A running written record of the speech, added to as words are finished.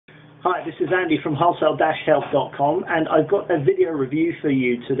Hi, this is Andy from wholesale-health.com, and I've got a video review for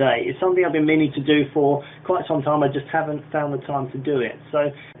you today. It's something I've been meaning to do for quite some time. I just haven't found the time to do it. So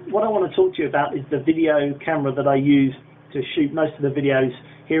what I want to talk to you about is the video camera that I use to shoot most of the videos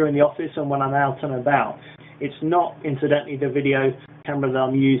here in the office and when I'm out and about. It's not, incidentally, the video camera that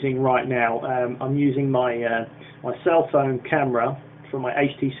I'm using right now. I'm using my cell phone camera from my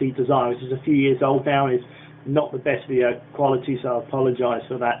HTC Design, which is a few years old now. It's not the best video quality, so I apologise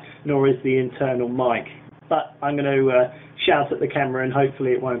for that, nor is the internal mic. But I'm going to shout at the camera and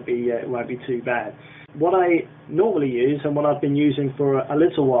hopefully it won't be too bad. What I normally use, and what I've been using for a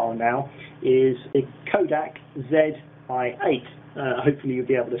little while now, is a Kodak Zi8. Hopefully you'll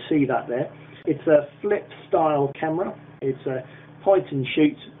be able to see that there. It's a flip style camera. It's a point and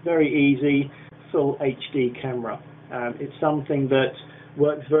shoot, very easy, full HD camera. It's something that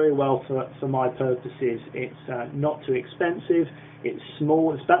works very well for my purposes. It's not too expensive. It's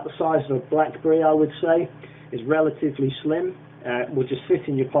small. It's about the size of a BlackBerry, I would say. It's relatively slim. It will just fit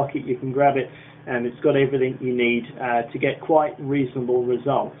in your pocket. You can grab it, and it's got everything you need to get quite reasonable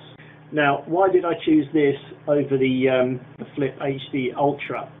results. Now, why did I choose this over the Flip HD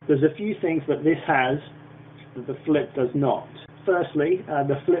Ultra? There's a few things that this has that the Flip does not. Firstly,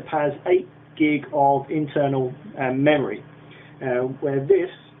 the Flip has 8 gig of internal memory, where this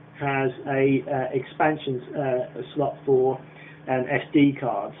has a expansion slot for an SD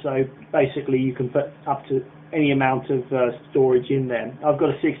card. So basically you can put up to any amount of storage in there. I've got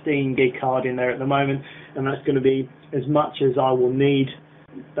a 16 gig card in there at the moment, and that's going to be as much as I will need.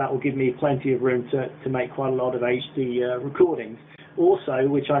 That will give me plenty of room to make quite a lot of HD recordings. Also,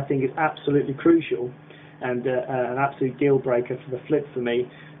 which I think is absolutely crucial and an absolute deal breaker for the Flip for me,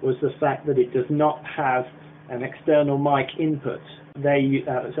 was the fact that it does not have an external mic input.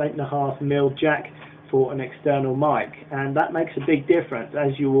 It's 8.5mm jack for an external mic, and that makes a big difference,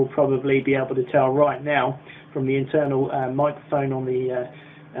 as you will probably be able to tell right now from the internal microphone on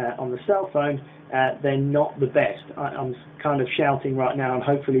the cell phone. They're not the best. I'm kind of shouting right now, and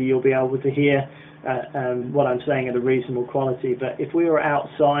hopefully you'll be able to hear what I'm saying at a reasonable quality. But if we were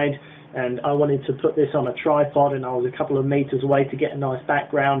outside and I wanted to put this on a tripod and I was a couple of meters away to get a nice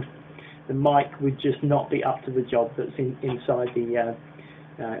background, the mic would just not be up to the job that's inside the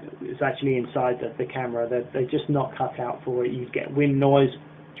it's actually inside the camera. They're just not cut out for it. You'd get wind noise,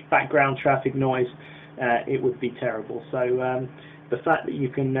 background traffic noise. It would be terrible. So the fact that you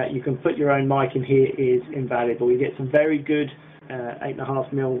can put your own mic in here is invaluable. You get some very good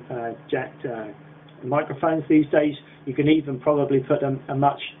 8.5mm jacked microphones these days. You can even probably put a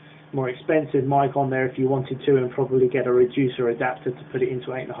much more expensive mic on there if you wanted to, and probably get a reducer adapter to put it into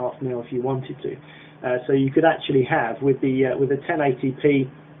 8.5mm if you wanted to. So you could actually have, with the 1080p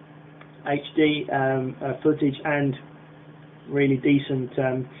HD footage and really decent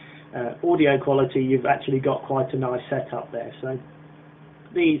audio quality, you've actually got quite a nice setup there. So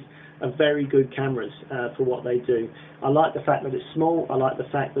these are very good cameras for what they do. I like the fact that it's small. I like the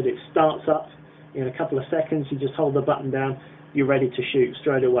fact that it starts up in a couple of seconds. You just hold the button down, you're ready to shoot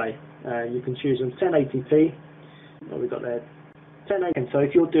straight away. You can choose them 1080p. What we've got there, 1080p. So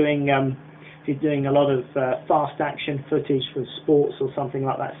if you're doing a lot of fast action footage for sports or something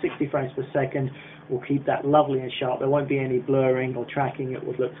like that, 60 frames per second will keep that lovely and sharp. There won't be any blurring or tracking. It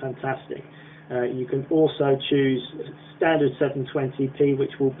would look fantastic. You can also choose standard 720p,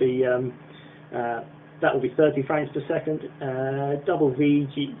 which will be that will be 30 frames per second, double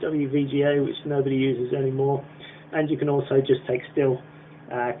WVGA, which nobody uses anymore, and you can also just take still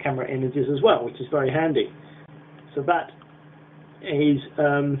camera images as well, which is very handy. So that is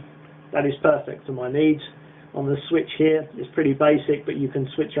perfect for my needs. On the switch here, it's pretty basic, but you can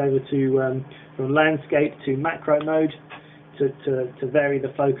switch over to from landscape to macro mode to vary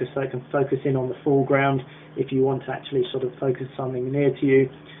the focus, so it can focus in on the foreground if you want to actually sort of focus something near to you.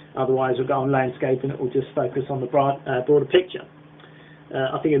 Otherwise, we'll go on landscape and it will just focus on the broader picture.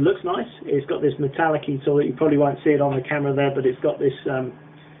 I think it looks nice. It's got this metallic-y, so you probably won't see it on the camera there, but it's got this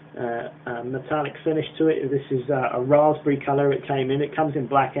metallic finish to it. This is a raspberry colour it came in. It comes in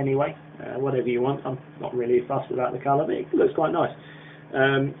black anyway, whatever you want. I'm not really fussed about the colour, but it looks quite nice.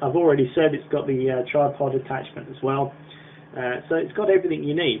 I've already said it's got the tripod attachment as well. So it's got everything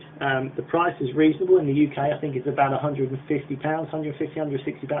you need. The price is reasonable. In the UK, I think it's about £150,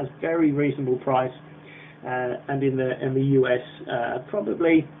 £160, very reasonable price. And in the US,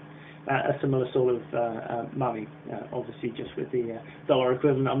 probably a similar sort of money, obviously just with the dollar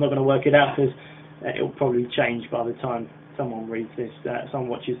equivalent. I'm not going to work it out because it will probably change by the time someone reads this, someone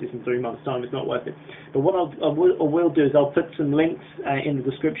watches this in 3 months' time, it's not worth it. But what I will do is I'll put some links in the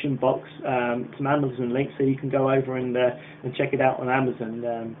description box, some Amazon links, so you can go over and check it out on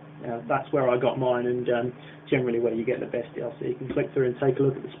Amazon. That's where I got mine, and generally where you get the best deal. So you can click through and take a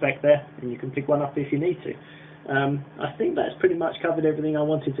look at the spec there, and you can pick one up if you need to. I think that's pretty much covered everything I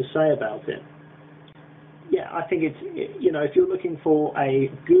wanted to say about it. Yeah, I think if you're looking for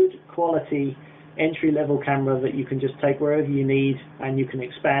a good quality entry-level camera that you can just take wherever you need, and you can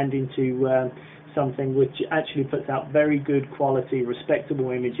expand into something which actually puts out very good quality,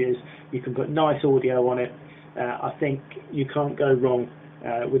 respectable images, you can put nice audio on it, I think you can't go wrong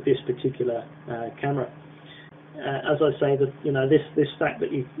with this particular camera. As I say, that this fact that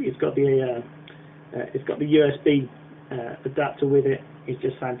it's got the USB adapter with it is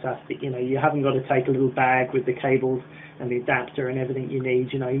just fantastic. You haven't got to take a little bag with the cables and the adapter and everything you need.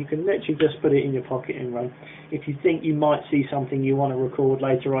 You can literally just put it in your pocket and run. If you think you might see something you want to record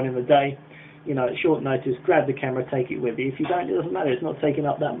later on in the day, at short notice, grab the camera, take it with you. If you don't, it doesn't matter. It's not taking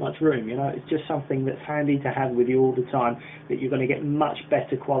up that much room. It's just something that's handy to have with you all the time, that you're going to get much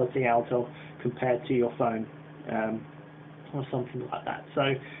better quality out of compared to your phone, or something like that.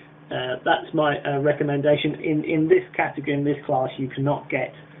 So that's my recommendation. In this category, in this class, you cannot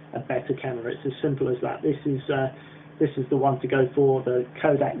get a better camera. It's as simple as that. This is the one to go for, the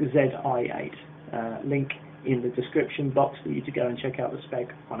Kodak Zi8. Link in the description box for you to go and check out the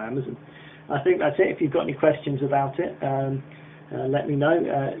spec on Amazon. I think that's it. If you've got any questions about it, let me know.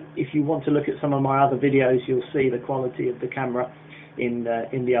 If you want to look at some of my other videos, you'll see the quality of the camera in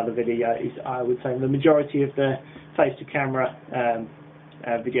the other videos. I would say the majority of the face-to-camera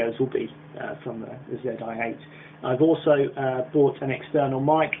videos will be from the Zi8. I've also bought an external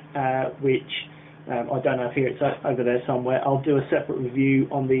mic, which I don't know if here it's over there somewhere. I'll do a separate review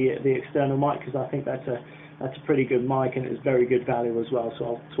on the external mic, because I think that's a pretty good mic, and it's very good value as well. So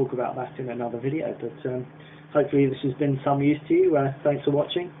I'll talk about that in another video. But hopefully this has been some use to you. Thanks for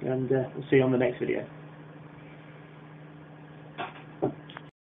watching, and we'll see you on the next video.